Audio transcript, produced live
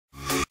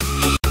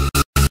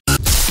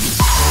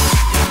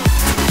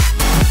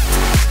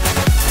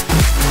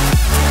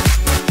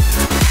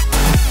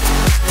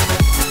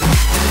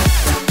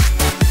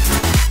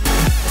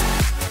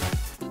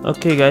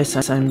Okay guys,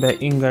 I'm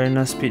back in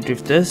Garena Speed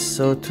Drifters.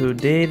 So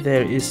today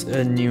there is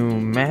a new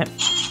map,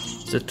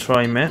 the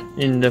Troy map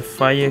in the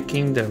Fire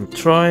Kingdom.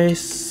 Troy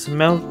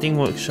Smelting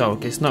Workshop.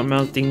 Okay, it's not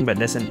melting but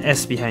there's an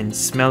S behind,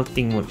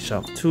 Smelting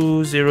Workshop.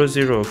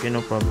 200, okay,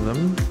 no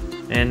problem.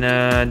 And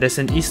there's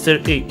an Easter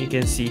egg you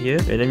can see here.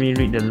 Wait, let me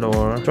read the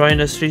lore. Troy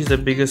Industries is the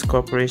biggest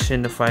corporation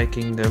in the Fire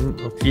Kingdom.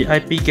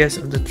 VIP guests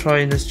of the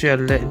Troy Industry are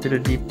led into the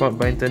depot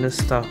by internal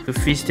staff to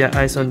feast their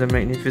eyes on the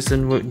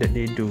magnificent work that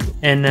they do.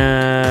 And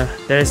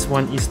there is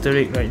one Easter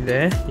egg right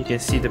there. You can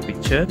see the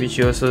picture, which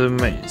you also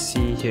might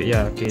see here.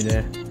 Yeah, okay,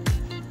 there.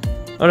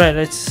 Alright,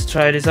 let's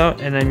try this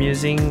out. And I'm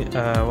using,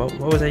 what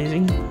was I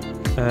using?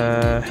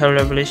 Hell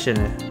Revelation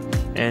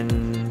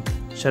and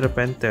Shadow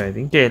Panther, I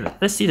think. Okay,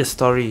 let's see the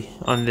story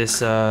on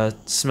this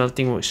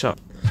smelting workshop.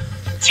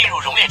 进入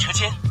熔炼车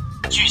间，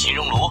巨型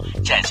熔炉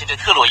展现着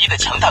特洛伊的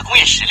强大工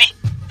业实力。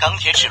钢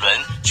铁齿轮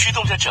驱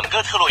动着整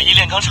个特洛伊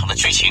炼钢厂的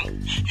剧情，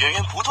源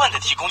源不断地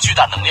提供巨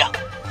大能量。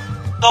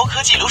高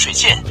科技流水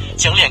线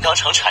将炼钢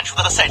厂产出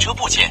的赛车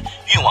部件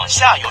运往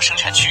下游生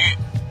产区域。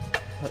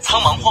苍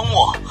茫荒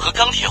漠和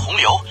钢铁洪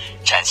流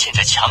展现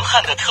着强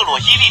悍的特洛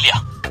伊力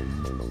量。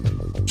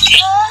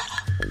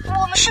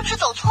我们是不是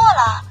走错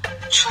了？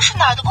这是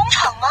哪儿的工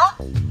厂呢？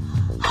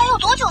还有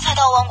多久才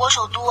到王国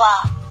首都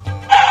啊？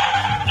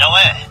两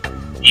位，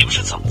你们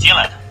是怎么进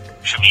来的？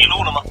是迷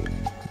路了吗？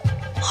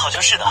好像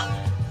是的。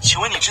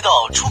请问你知道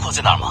出口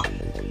在哪儿吗？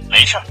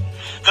没事儿，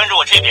跟着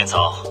我这边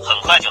走，很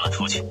快就能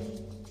出去。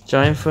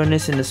Giant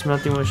furnace in the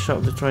smelting workshop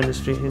of the Troy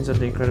Industry hints at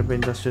the incredible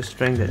industrial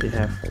strength that they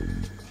have.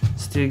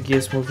 Steel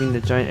gears moving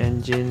the giant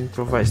engine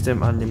provides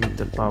them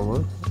unlimited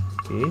power.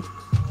 Okay.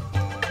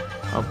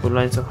 Output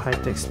lines of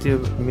high-tech steel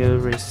mill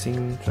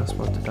racing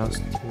transported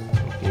downstream.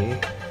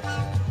 Okay.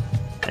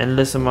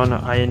 Endless amount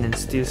of iron and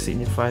steel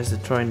signifies the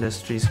Troy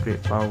Industry's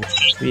great power.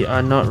 We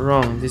are not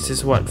wrong. This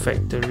is what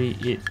factory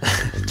it.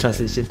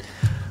 Translation.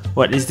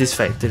 What is this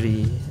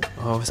factory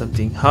or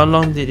something? How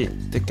long did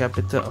it? The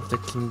capital of the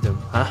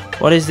kingdom. Huh?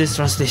 What is this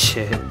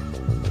translation?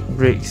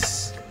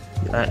 Bricks.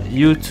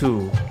 You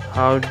two.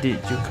 How did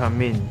you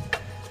come in?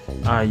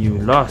 Are you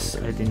lost?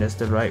 I think that's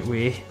the right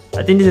way.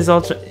 I think this is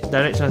all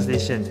direct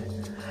translation.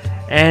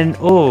 And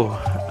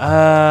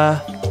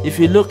if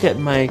you look at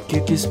my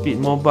QQ Speed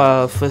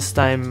Mobile first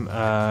time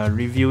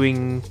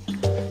reviewing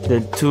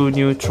the two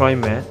new Troy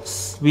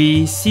maps,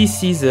 we see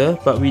Caesar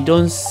but we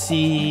don't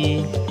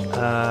see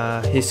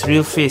his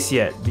real face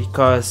yet,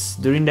 because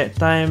during that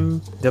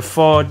time the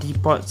 4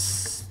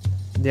 depots,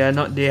 they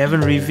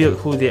haven't revealed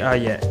who they are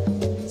yet.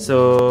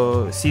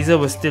 So Caesar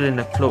was still in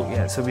a cloak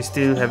yet, so we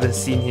still haven't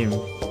seen him.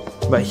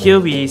 But here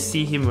we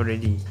see him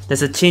already.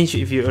 There's a change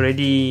if you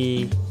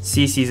already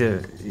see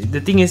Caesar. The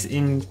thing is,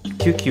 in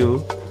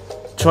QQ,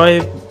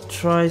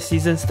 Troy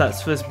season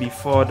starts first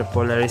before the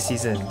Polaris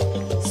season.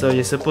 So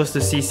you're supposed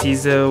to see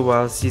Caesar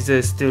while Caesar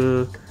is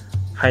still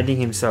hiding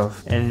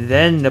himself. And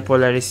then the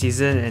Polaris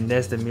season, and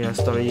there's the mirror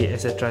story,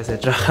 etc,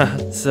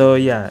 etc. So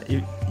yeah,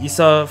 you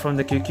saw from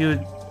the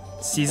QQ,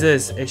 Caesar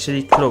is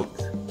actually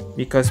cloaked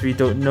because we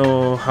don't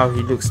know how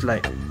he looks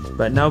like.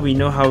 But now we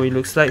know how he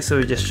looks like, so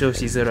we just show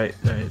Caesar right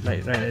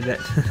like that.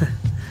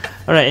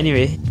 Alright,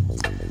 anyway.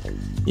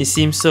 It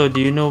seems so.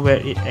 Do you know where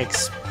it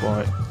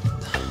export?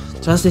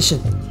 Translation.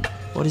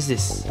 What is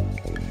this?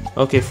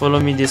 Okay, follow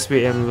me this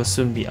way and we will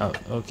soon be out.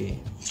 Okay.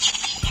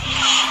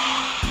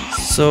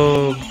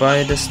 So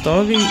by the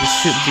story, it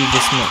should be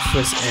this map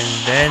first and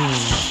then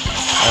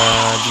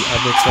the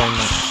other Troy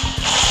map.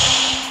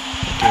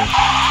 Okay.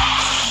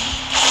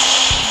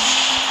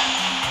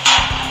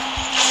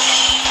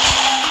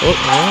 Oh,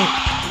 alright.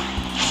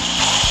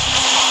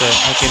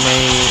 Okay,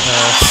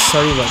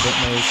 sorry about that,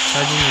 my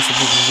charging is a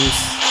bit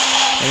loose.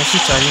 I'm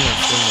actually charging my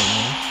phone right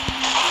now.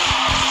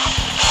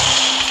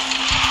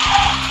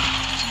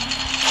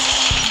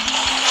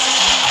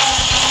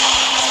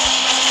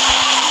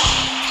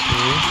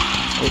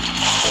 Okay. Oh.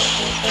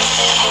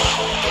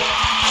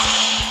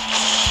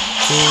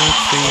 2,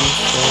 3,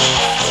 4,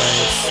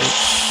 5, 6.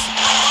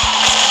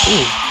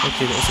 Oh,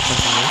 okay, that was a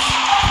continuous.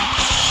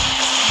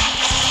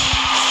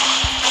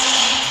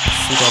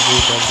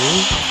 CWW.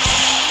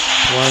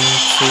 1,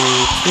 2,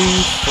 3,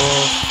 4,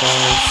 5,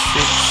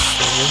 6,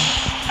 7.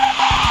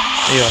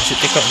 Ayo, I should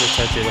take out the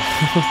charger.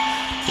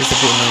 It's a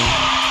bit annoying.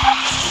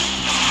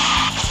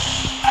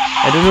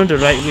 I don't know the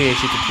right way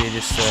actually to play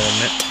this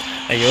map.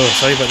 Ayo,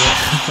 sorry about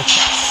that.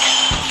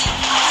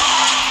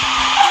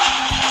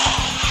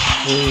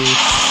 2, 3,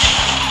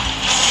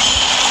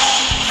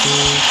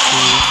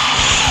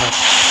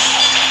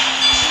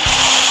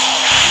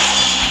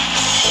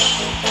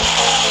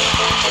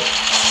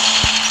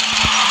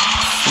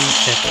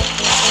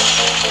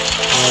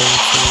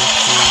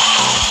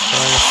 4,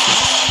 5.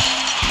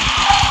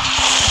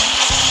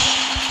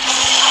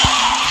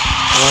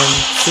 1,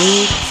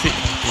 2, 3.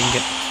 Didn't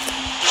get.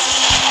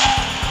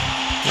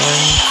 1,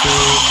 2,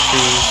 3,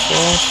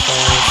 4,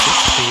 5,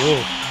 6.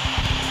 Oh,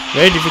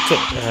 very difficult.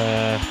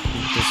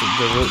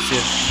 The roads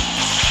here.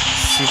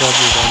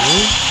 CWW.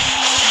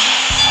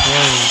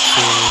 1,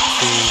 2,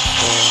 3,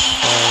 4,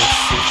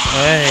 5, 6.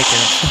 I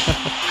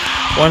cannot.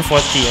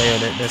 140.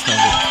 That's not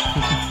good.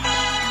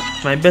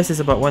 My best is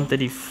about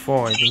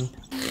 134, I think.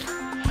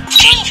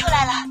 终于出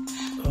来了。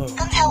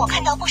刚才我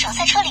看到不少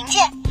赛车零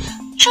件，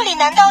这里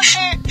难道是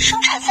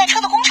生产赛车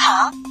的工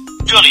厂？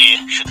这里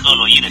是特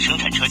洛伊的生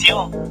产车间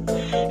哦。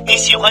你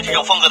喜欢这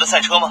种风格的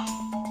赛车吗？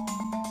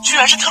居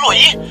然是特洛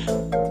伊！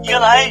原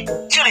来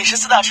这里是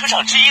4大车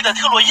厂之一的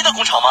特洛伊的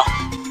工厂吗？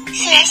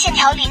虽然线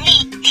条凌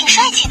厉，挺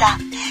帅气的，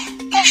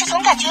但是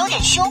总感觉有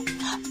点凶，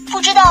不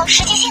知道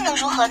实际性能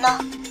如何呢？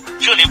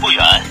这里不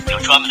远有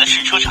专门的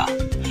试车场，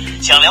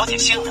想了解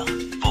性能，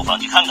不妨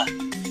去看看。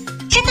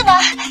真的吗？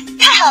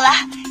太好了，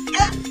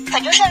哥，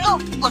反正顺路，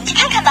我们去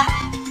看看吧。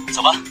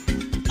走吧。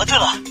对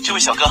了，这位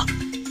小哥，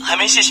还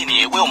没谢谢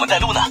你为我们带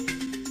路呢。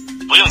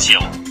不用谢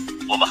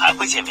我们还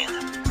会见面的。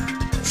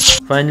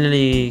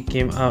Finally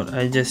came out.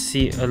 I just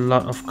see a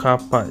lot of car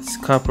parts.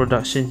 Car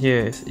production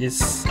here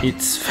is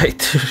its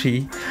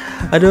factory.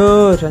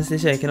 Aduh,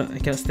 translation I cannot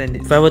stand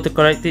it. If I were to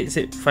correct it,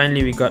 say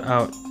finally we got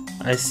out.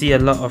 I see a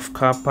lot of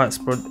car parts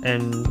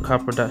and car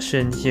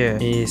production here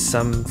is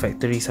some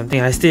factory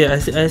something. I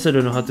also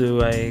don't know how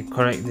to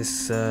correct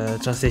this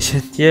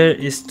translation. Here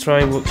is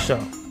Troy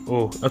Workshop.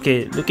 Oh,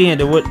 okay. Looking at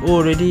the word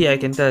already, I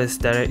can tell it's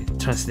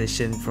direct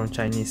translation from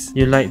Chinese.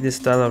 You like this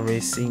style of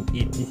racing?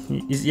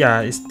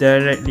 It's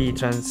directly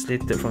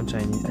translated from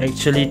Chinese.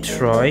 Actually,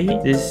 Troy.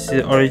 This is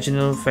the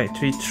original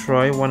factory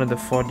Troy, one of the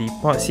 4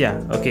 depots. Yeah.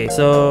 Okay.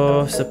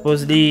 So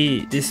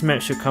supposedly this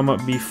map should come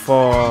up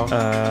before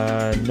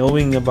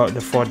knowing about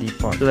the 4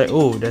 depots. So like,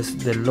 oh, there's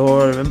the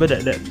lore. Remember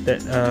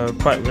that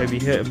part where we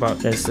heard about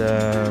there's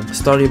a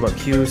story about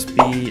queue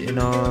speed and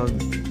all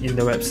in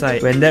the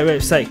website. When that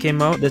website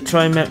came out, the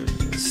Troy map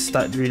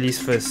start release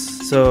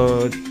first,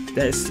 so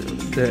that's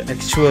the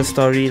actual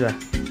story lah.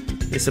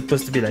 It's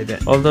supposed to be like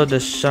that. Although the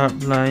sharp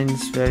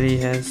lines very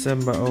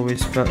handsome, but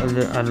always felt a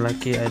little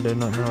unlucky. I do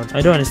not know.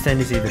 I don't understand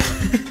this either.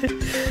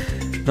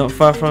 Not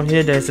far from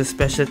here, there's a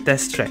special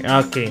test track.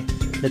 Okay,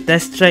 the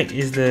test track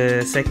is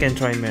the second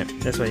Troy map.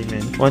 That's what he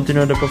meant. Want to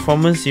know the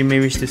performance you may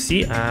wish to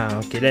see?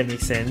 Okay, that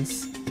makes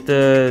sense.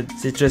 The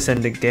Citrus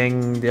and the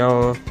gang, they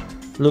all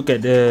look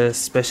at the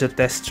special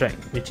test track,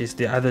 which is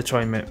the other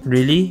Troy map.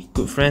 Really?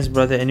 Good friends,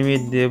 brother. Anyway,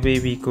 the way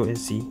we go and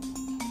see.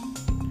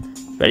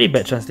 Very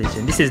bad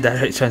translation. This is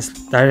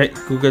direct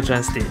Google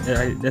Translate.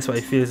 That's what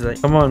it feels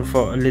like. Come on,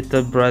 for a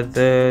little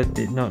brother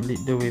did not lead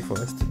the way for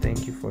us to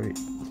thank you for it.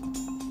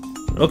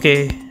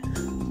 Okay.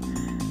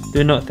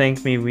 Do not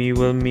thank me. We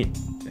will meet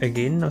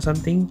again or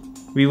something.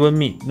 We will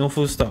meet. No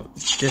full stop.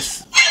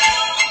 Just.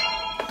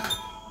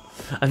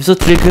 I'm so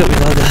triggered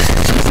with all that.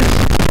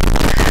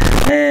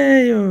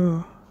 Hey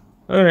yo.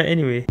 Alright,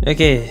 anyway.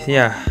 Okay,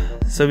 yeah.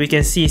 So we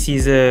can see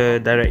Caesar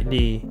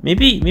directly.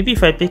 Maybe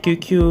if I play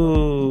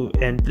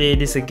QQ and play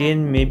this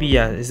again, maybe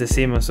yeah, it's the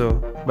same also.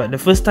 But the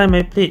first time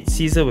I played,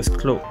 Caesar was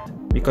cloaked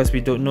because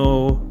we don't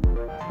know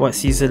what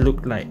Caesar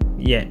looked like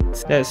yet.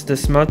 That's the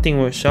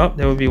Smelting Workshop.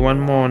 There will be one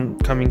more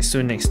coming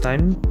soon next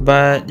time.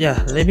 But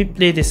yeah, let me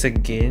play this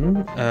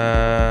again.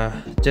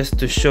 Just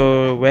to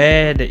show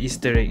where the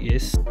Easter egg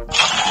is.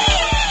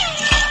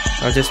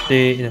 I'll just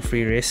play in a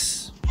free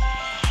race.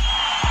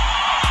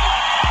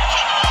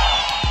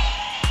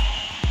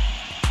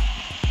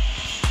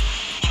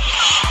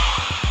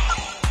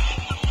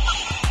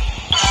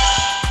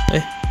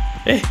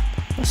 Hey,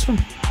 what's wrong?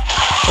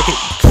 Okay,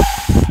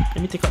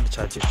 let me take out the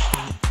charger.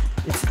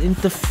 It's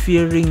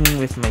interfering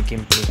with my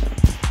gameplay.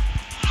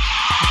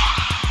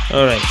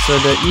 Alright, so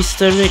the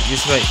Easter egg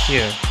is right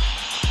here.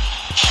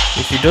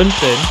 If you don't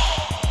turn,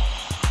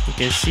 you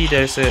can see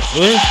there's a...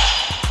 Where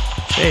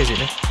is it?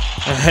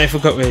 I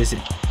forgot where is it.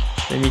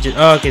 Let me just...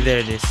 Oh, okay, there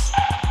it is.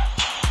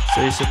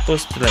 So you're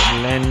supposed to like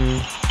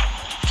land...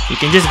 You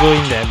can just go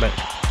in there, but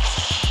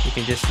you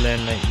can just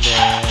land like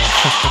there.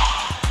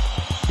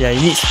 Yeah,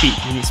 you need speed.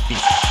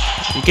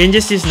 You can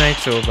just use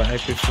nitro, but I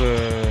prefer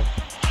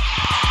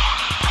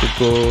to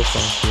go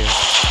from here.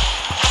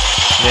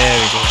 There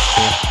we go.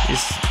 Okay.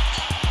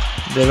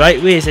 The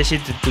right way is actually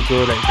to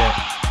go like that.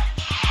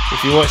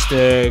 If you watch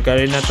the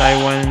Garena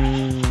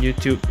Taiwan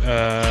YouTube,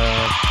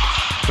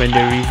 when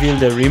they reveal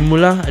the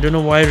Rimula, I don't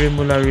know why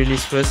Rimula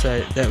released first.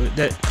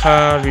 That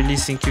car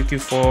released in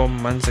QQ 4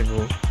 months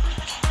ago,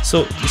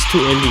 so it's too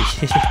early.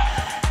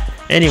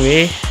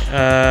 Anyway,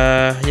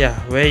 yeah,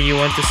 where you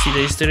want to see the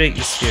Easter egg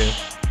is here.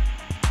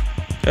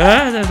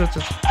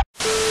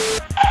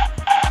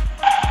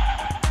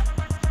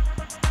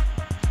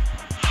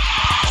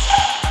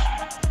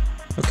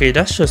 Okay, it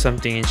does show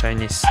something in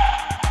Chinese.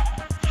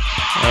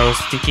 I was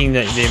thinking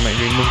that they might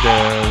remove the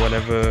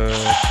whatever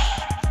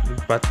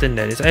button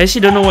that is. I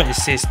actually don't know what it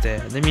says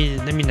there. Let me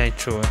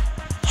nitro.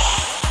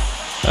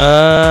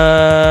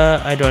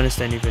 I don't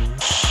understand even.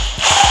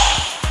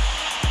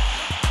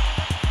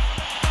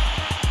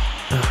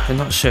 I'm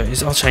not sure.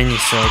 It's all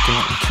Chinese, so I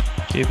cannot.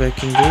 If I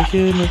can go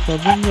here, no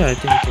problem. Yeah, I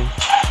think I can.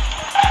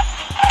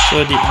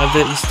 So the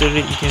other Easter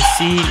egg you can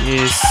see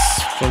is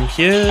from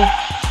here.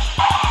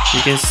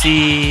 You can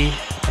see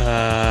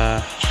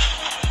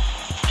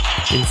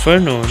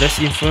Inferno. That's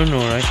Inferno,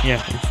 right?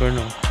 Yeah,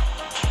 Inferno.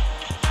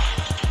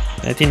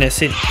 I think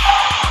that's it.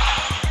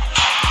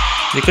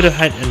 They could have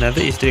had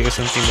another Easter egg or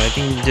something, but I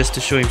think just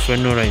to show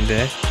Inferno right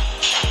there.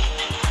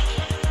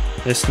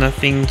 There's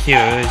nothing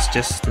here, it's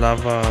just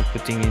lava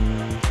putting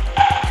in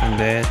from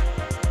there.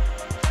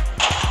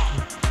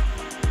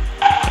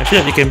 I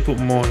feel like you can put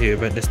more here,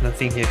 but there's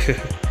nothing here. So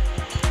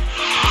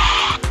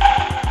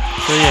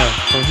yeah,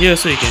 from here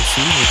also you can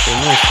see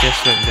Inferno is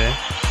just right there.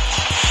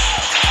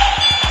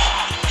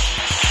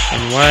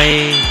 And why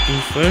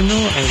Inferno?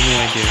 I have no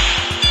idea.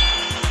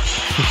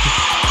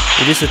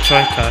 It is a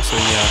tri-car, so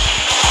yeah,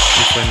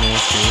 Inferno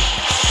too.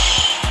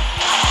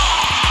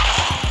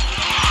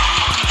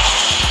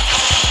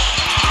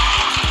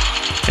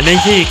 And then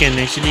here you can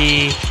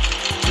actually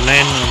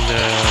land on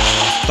the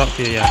top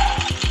here, yeah.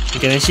 You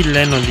can actually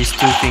land on these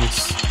two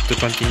things to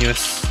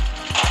continuous.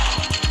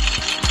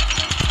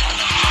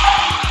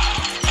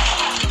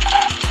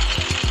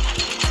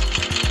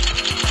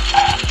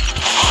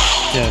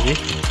 Yeah, see?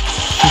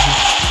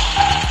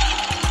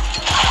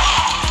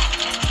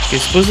 Okay,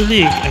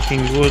 supposedly I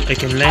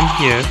can land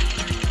here,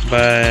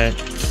 but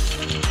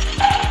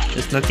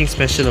there's nothing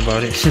special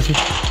about it.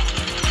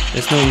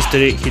 There's no Easter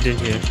egg hidden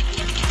here.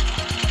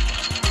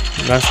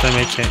 Last time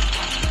I checked.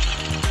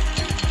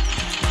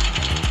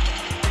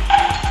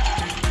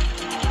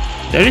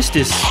 There is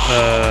this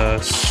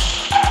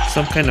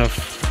some kind of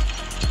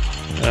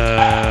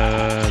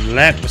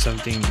lab or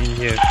something in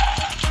here,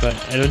 but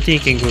I don't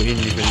think you can go in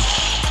even.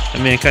 I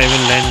mean, I can't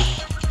even land.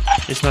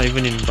 It's not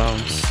even in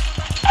bounds.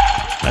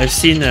 I've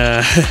seen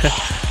certain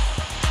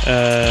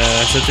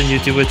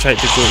YouTuber tried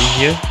to go in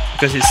here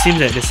because it seems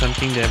like there's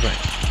something there, but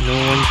no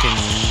one can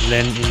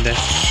land in there.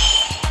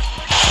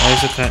 I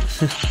also can't.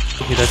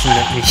 He doesn't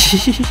let me.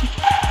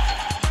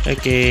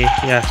 Okay,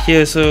 yeah, here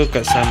also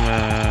got some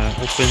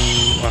open.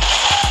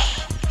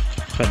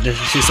 But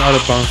it's out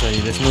of bounds already.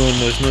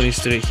 There's no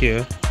Easter egg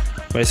here,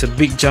 but it's a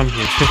big jump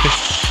here.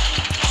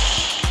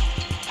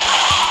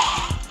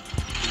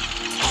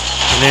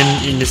 And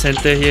then in the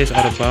center here is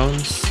out of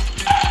bounds,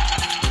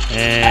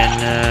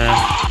 and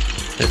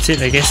that's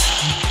it, I guess.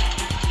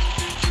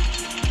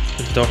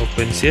 The door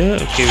opens here.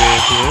 Okay,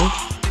 we're here.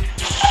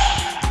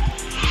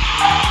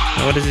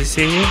 Now what does it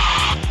say here?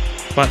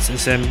 Parts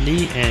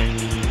assembly and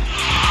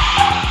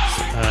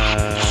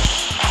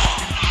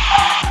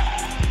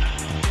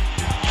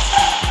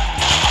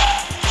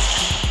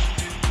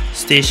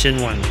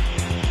Station 1.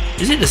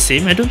 Is it the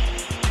same? I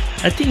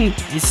think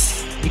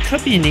it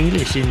can't be in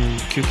English in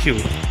QQ.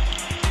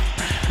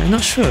 I'm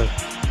not sure.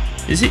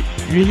 Is it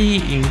really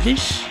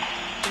English?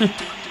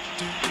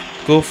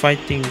 Go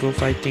fighting, go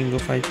fighting, go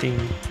fighting.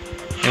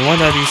 And what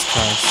are these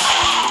cars?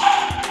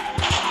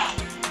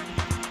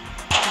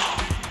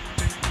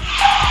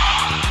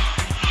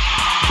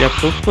 They're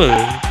purple.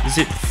 Is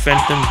it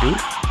Phantom Blue?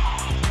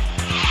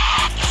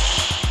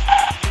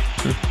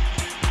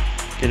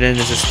 Okay, then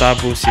there's a star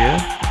boost here.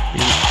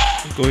 You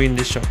go in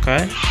the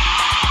shortcut.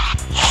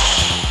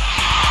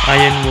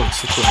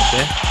 Ironworks to put up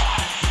there.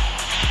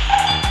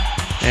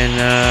 And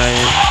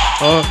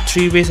all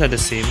three ways are the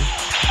same.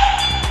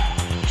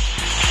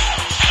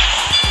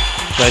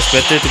 But it's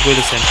better to go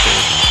to center.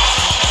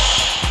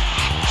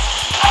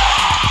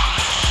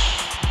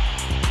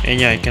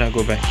 And yeah, I cannot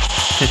go back.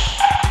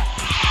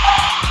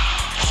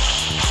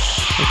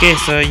 Okay,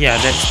 so yeah,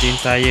 that's the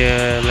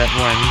entire lap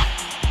 1.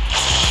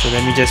 So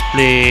let me just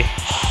play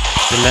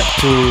the lap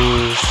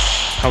 2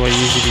 how I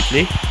usually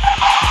play.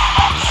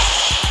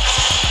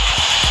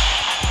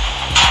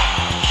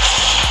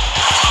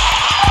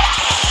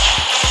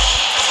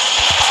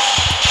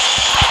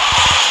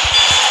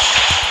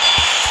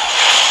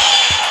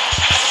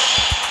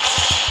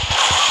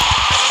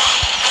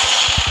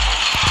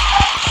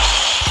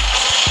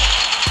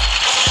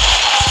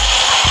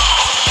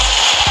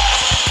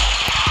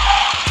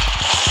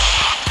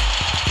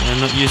 I'm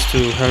not used to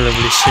Hell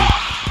Revolution.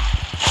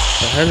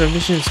 But Hell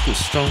Revolution is good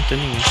strong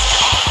turning.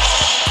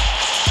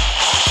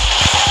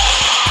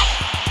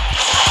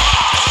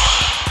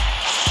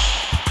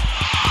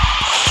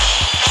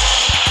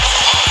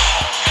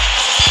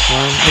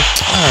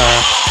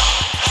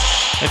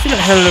 I feel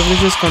like Hell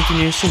Revolution's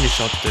continuation is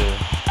shorter.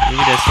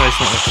 Maybe that's why it's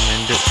not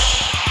recommended.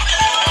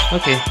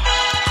 Okay.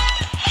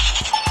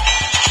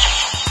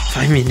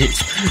 5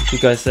 minutes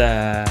because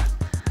I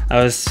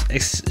was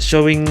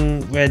showing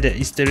where the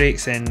Easter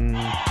eggs and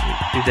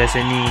if there's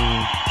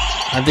any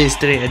other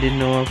Easter egg I didn't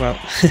know about.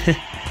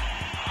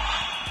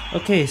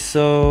 Okay,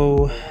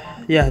 so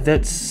yeah,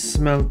 that's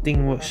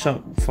Smelting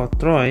Workshop for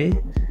Troy.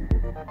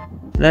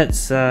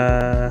 Let's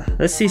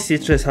see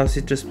Citrus, how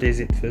Citrus plays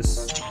it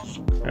first.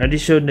 I already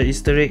showed the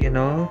Easter egg and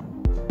all.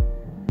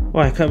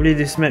 Wow, I can't believe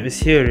this map is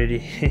here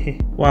already.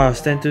 Wow,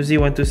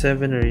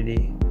 Stan2Z127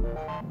 already.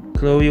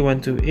 Chloe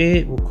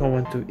 128, Wukong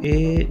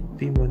 128,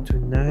 Beam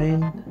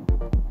 129,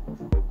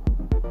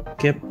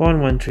 Capon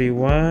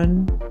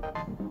 131,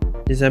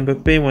 December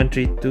Pain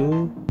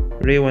 132,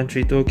 Ray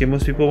 132. Okay,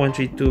 most people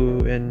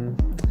 132 and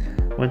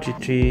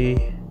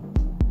 133.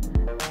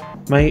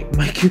 My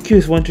QQ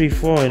is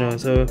 134, you know,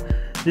 so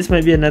this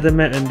might be another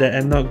map and that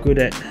I'm not good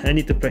at. I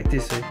need to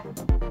practice.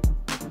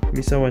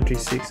 Misa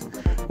 136.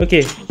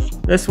 Okay,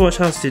 let's watch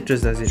how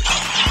Citrus does it.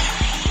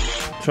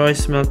 Try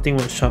Smelting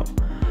Workshop.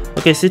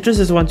 Okay, Citrus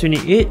is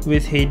 128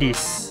 with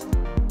Hades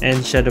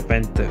and Shadow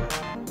Panther.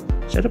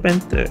 Shadow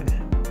Panther.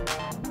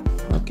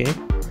 Okay,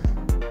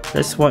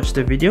 let's watch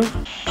the video.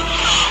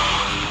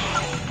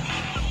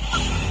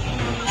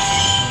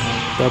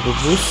 Double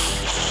boost.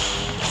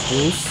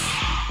 Boost.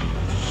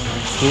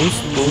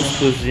 Boost, boost,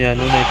 boost. Yeah,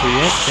 no nitro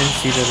yet. Then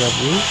see the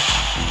double.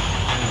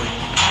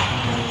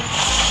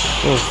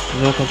 Oh,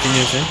 no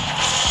continuous, eh?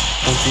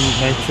 Continue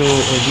nitro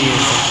early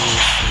and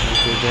continuous.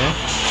 Nitro there.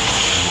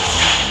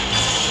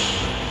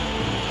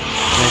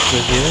 Nitro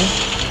here.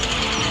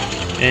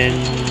 And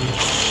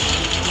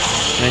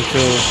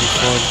nitro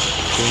before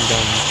going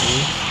down. Okay.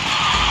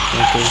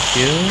 Nitro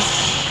here.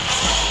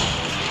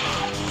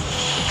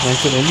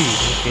 Nitro early.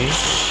 Okay.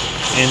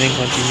 And then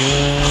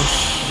continuous.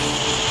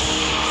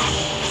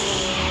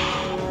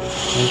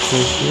 Nitro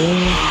here.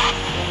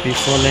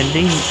 Before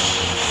landing.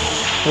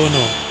 Oh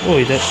no. Oh,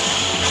 that.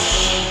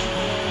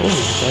 Oh,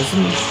 it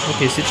doesn't.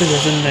 Okay, Citrus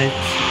doesn't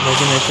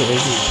nitro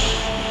early.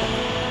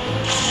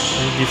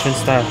 Different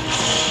style.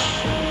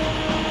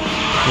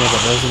 Yeah,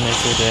 but doesn't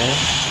nitro there.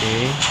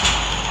 Okay.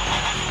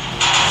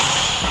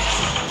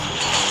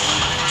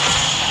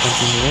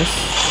 Continuous.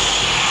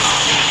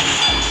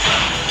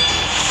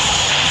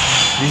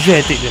 Usually I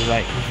take the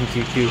right in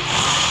QQ,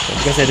 but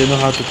because I don't know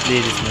how to play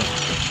this map.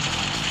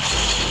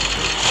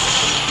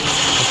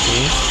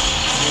 Okay.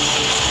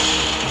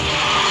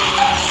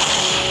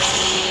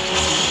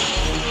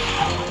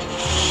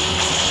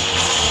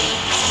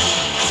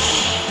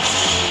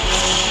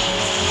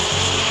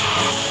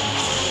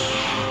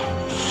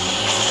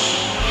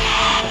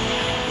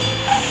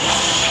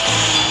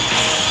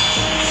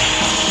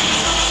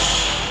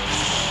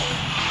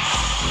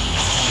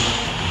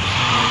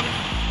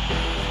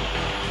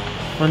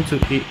 1, 2,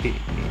 8, 8.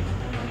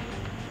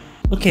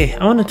 Okay,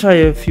 I want to try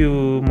a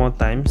few more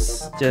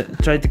times.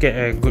 Just try to get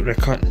a good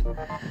record.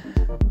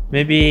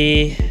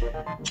 Maybe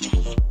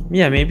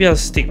I'll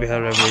stick with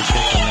her Revelation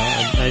for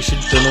now. I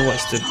actually don't know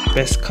what's the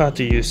best car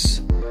to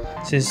use.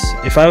 Since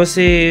if I would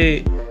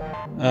say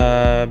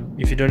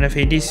if you don't have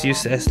Hades,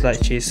 use S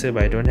Light Chaser,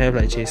 but I don't have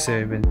Light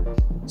Chaser even.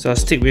 So I'll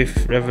stick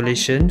with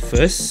Revelation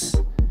first,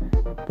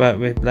 but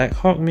with Black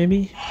Hawk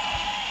maybe.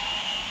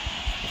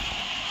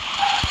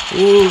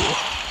 Ooh.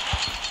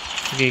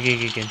 Okay. I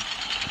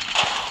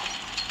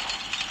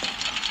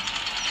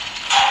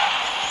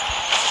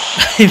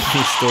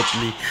missed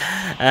totally.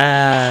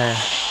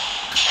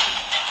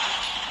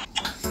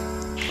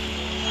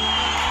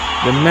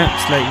 The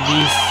maps like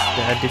these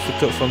that are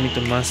difficult for me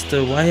to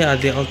master, why are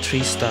they all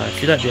 3-star? I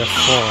feel like they are 4.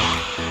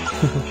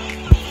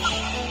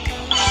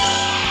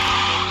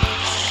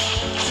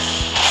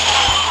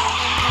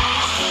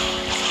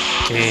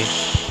 Okay,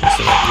 that's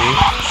the right way.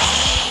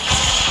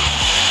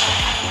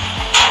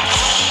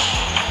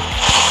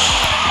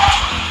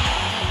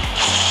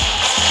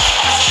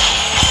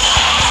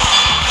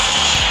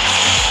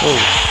 Oh, I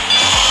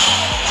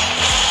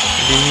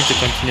didn't need to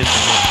continue to that.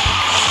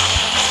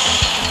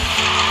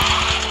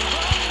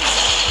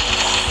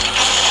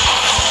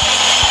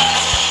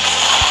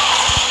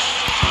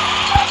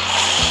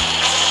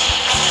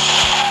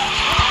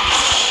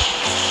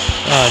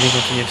 Ah, ini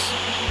continuous.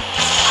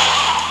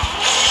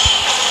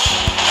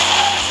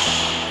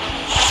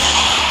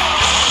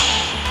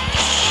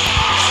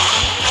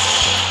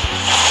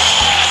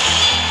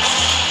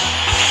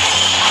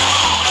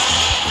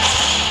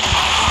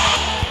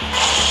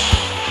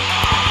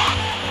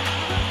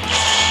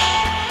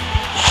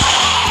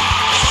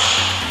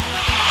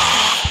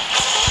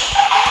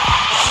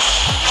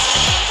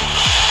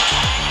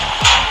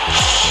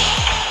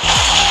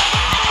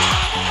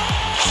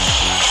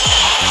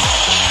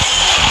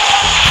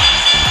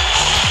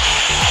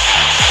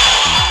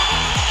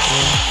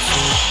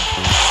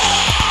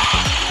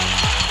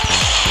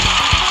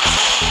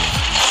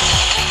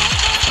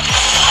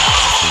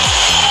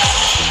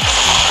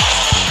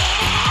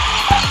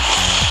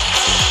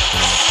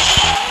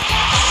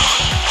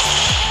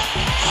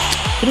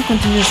 Couldn't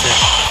continue there.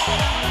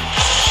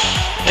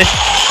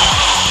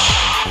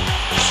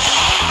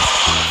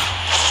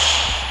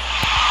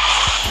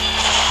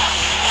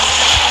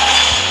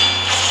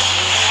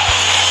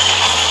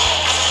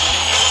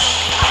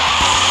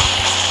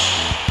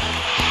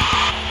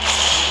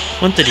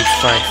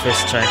 $135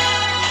 first try.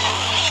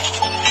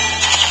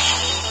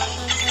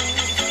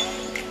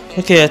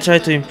 Okay, I try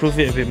to improve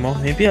it a bit more.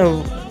 Maybe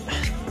I'll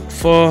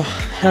for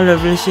Hell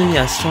Revelation,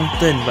 yeah, strong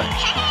turn, but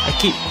I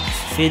keep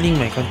failing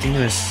my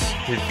continuous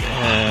with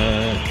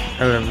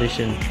Hell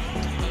Revelation.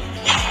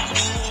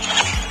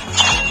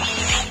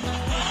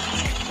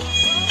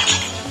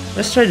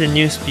 Let's try the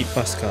new Speed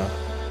Pass car.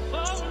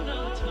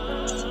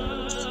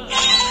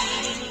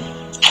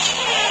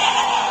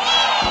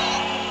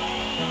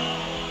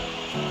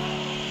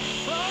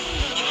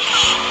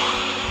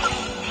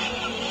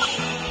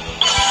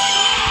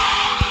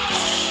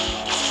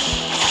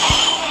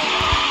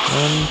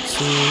 One,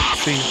 two,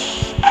 three.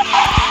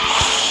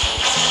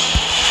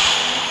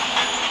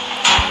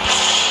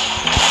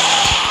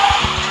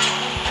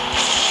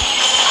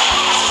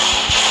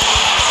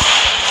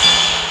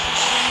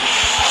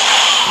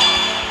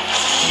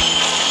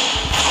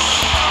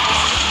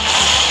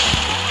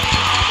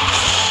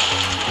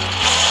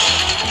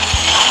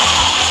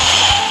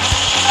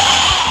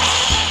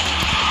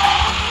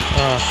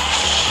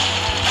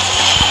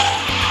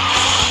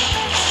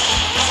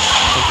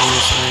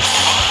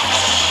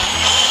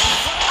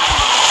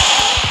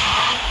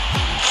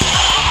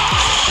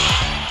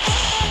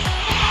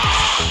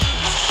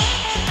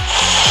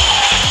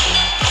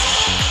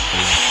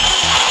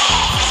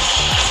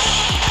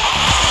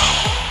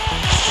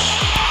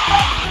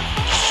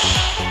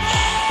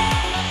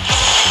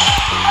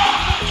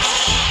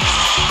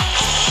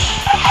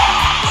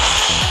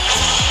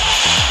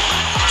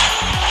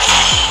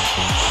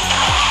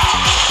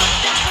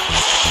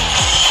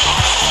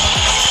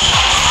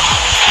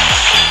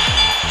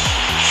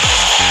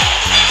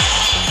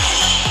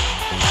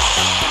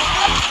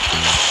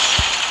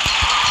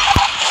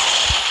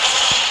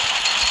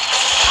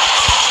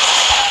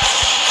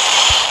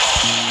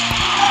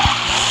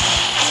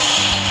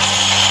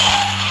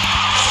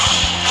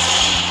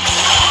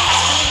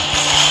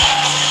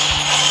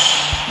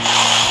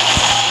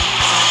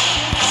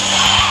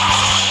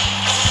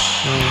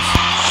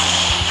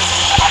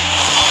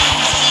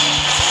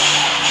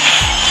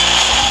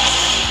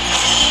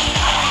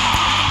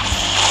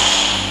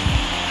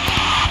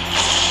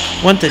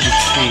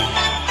 133.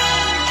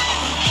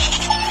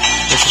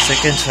 That's the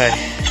second try.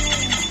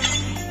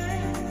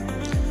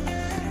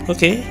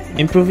 Okay,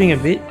 improving a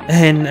bit,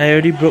 and I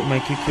already broke my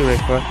QQ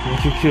record. My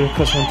QQ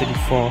record's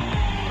 134.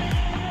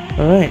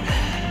 Alright.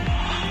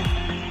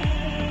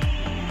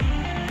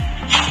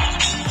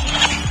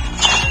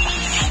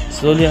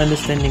 Slowly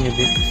understanding a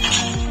bit.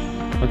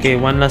 Okay,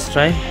 one last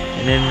try,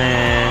 and then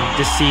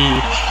just see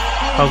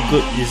how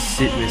good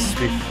is it with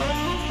Swift.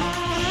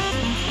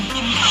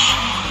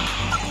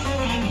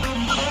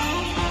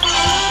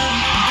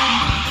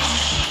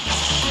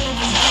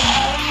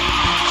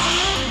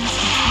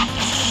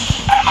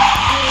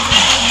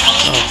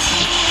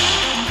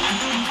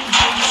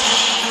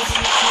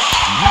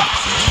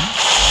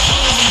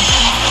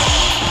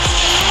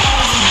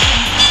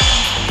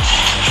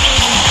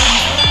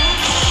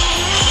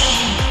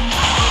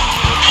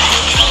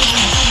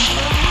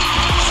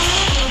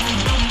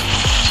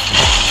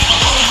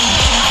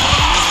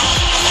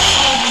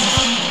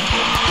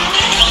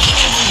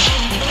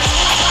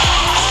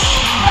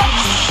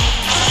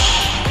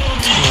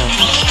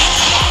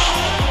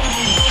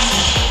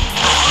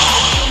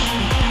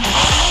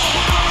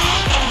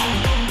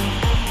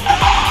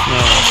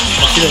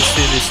 That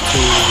Swift is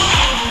too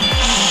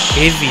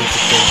heavy to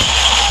turn.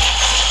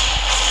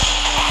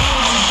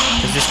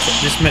 Because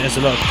this map has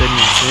a lot of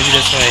turning, so maybe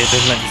that's why I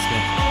don't like this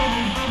map.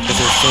 Because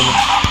there's so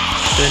much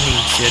turning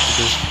here to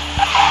do.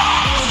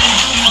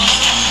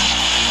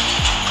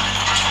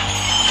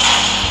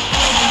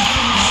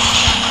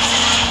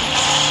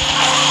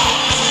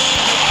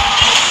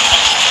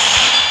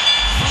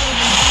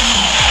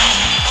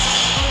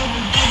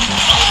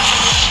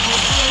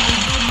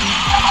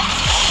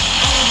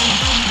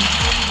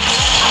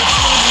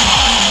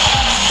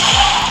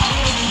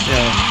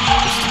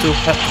 Too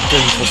hard to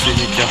turn for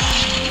Shika.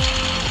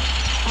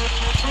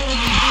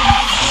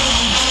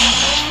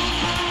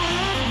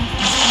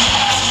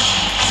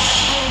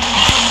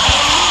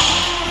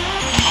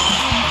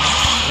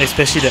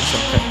 Especially that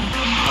shortcut.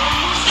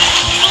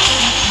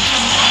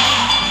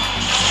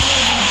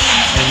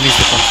 And miss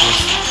the controls.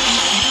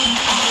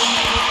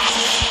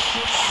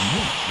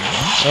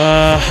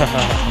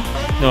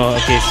 No,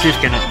 okay, Swift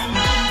cannot.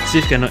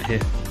 Swift cannot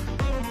here.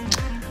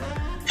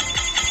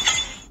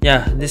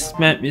 Yeah, this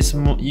map is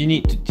more, you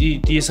need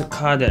to use a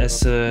car that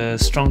has a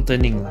strong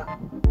turning.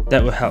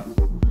 That will help.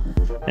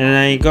 And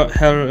I got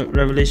Hell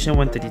Revelation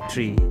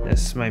 133.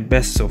 That's my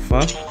best so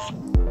far.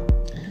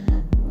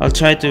 I'll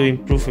try to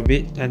improve a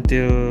bit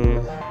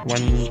until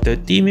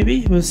 130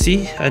 maybe. We'll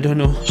see. I don't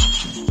know.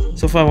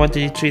 So far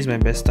 133 is my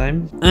best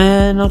time.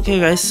 And okay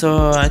guys,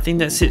 so I think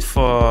that's it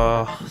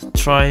for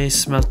Troy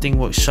Smelting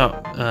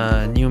Workshop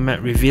new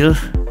map reveal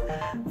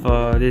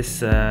for this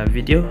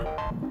video.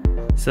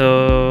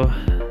 So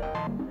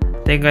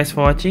thank you guys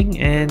for watching,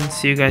 and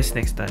see you guys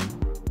next time.